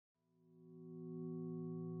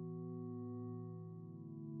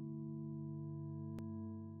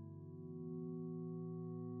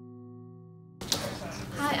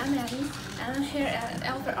Maddie. I'm here at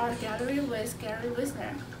Alfa Art Gallery with Gary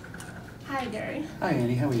Wiesner. Hi, Gary. Hi,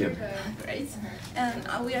 Annie. How are you? Great. And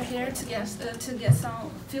we are here to get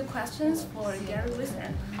some few questions for Gary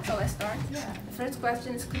Wiesner. So let's start. The first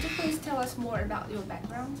question is, could you please tell us more about your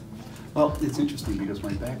background? Well, it's interesting because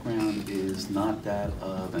my background is not that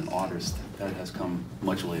of an artist. That has come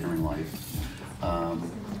much later in life.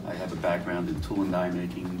 I have a background in tool and die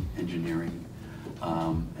making, engineering,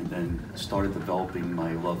 and then started developing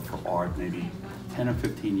my love for art maybe 10 or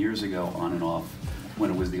 15 years ago, on and off,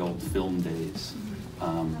 when it was the old film days.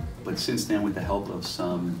 But since then, with the help of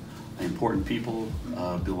some important people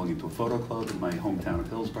belonging to a photo club in my hometown of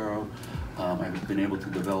Hillsborough, I've been able to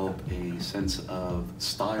develop a sense of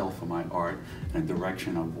style for my art and a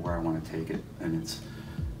direction of where I want to take it. And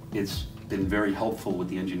it's been very helpful with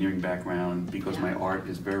the engineering background because my art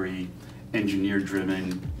is very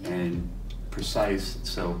engineer-driven and precise.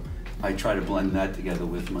 So I try to blend that together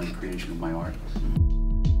with my creation of my art.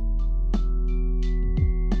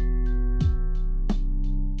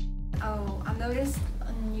 I noticed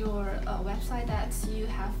on your website that you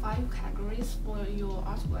have 5 categories for your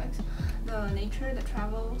artwork: the nature, the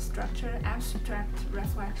travel, structure, abstract,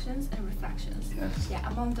 reflections, and reflections. Yes. Yeah.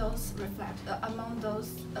 Among those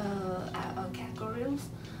categories,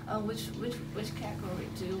 which category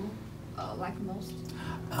do you like most?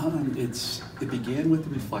 It began with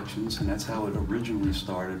the reflections, and that's how it originally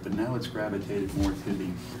started, but now it's gravitated more to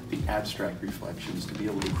the abstract reflections, to be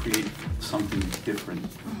able to create something different,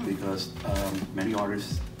 because many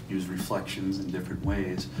artists use reflections in different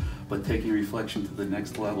ways, but taking reflection to the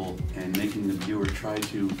next level and making the viewer try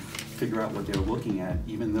to figure out what they're looking at,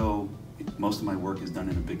 even though most of my work is done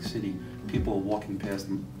in a big city, people are walking past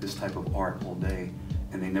this type of art all day,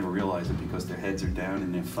 and they never realize it because their heads are down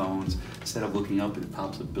in their phones instead of looking up at the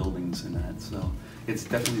tops of buildings and that. So it's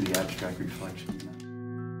definitely the abstract reflection.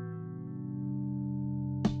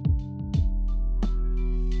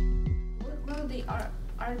 What will the art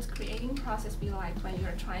creating process be like when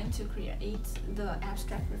you're trying to create the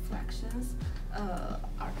abstract reflections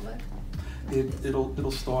artwork?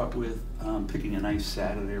 It'll start with picking a nice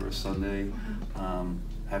Saturday or a Sunday.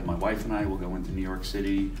 Have my wife and I will go into New York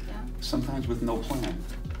City, sometimes with no plan,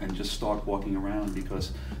 and just start walking around,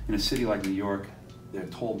 because in a city like New York, there are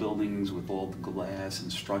tall buildings with all the glass and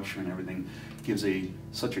structure and everything. Gives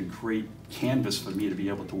such a great canvas for me to be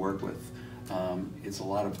able to work with. It's a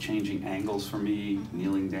lot of changing angles for me,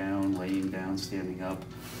 kneeling down, laying down, standing up,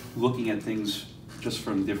 looking at things just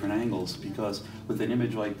from different angles, because with an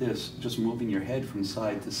image like this, just moving your head from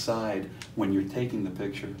side to side when you're taking the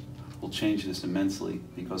picture will change this immensely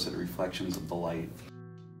because of the reflections of the light.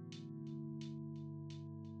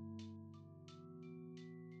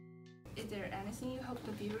 Is there anything you hope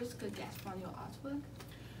the viewers could get from your artwork?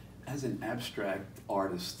 As an abstract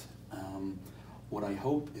artist, what I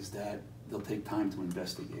hope is that they'll take time to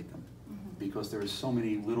investigate them, because there are so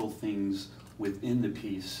many little things within the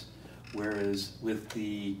piece, whereas with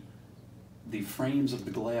the frames of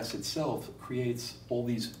the glass itself creates all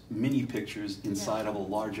these mini pictures inside of a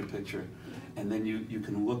larger picture. And then you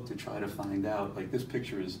can look to try to find out, like this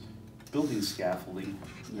picture is building scaffolding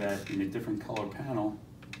that in a different color panel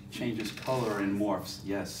changes color and morphs,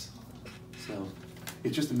 yes. So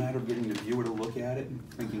it's just a matter of getting the viewer to look at it and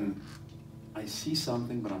thinking, I see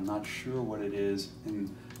something, but I'm not sure what it is,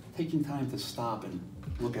 and taking time to stop and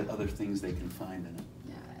look at other things they can find in it.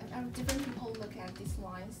 Different people look at these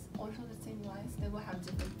lines, also the same lines, they will have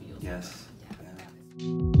different views. Yes.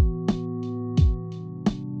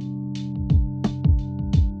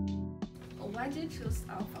 Why did you choose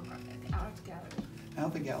Alfa Art Gallery?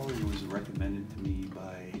 Alfa Gallery was recommended to me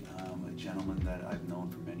by a gentleman that I've known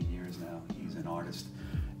for many years now. He's an artist,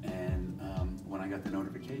 and when I got the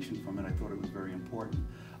notification from it, I thought it was very important.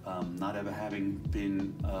 Not ever having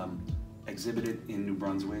been exhibited in New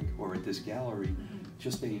Brunswick or at this gallery,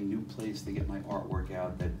 just a new place to get my artwork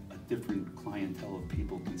out that a different clientele of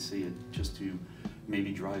people can see it, just to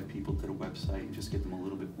maybe drive people to the website and just get them a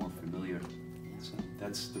little bit more familiar. So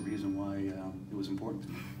that's the reason why it was important to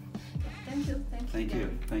me. Thank you.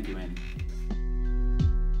 Thank you, Annie.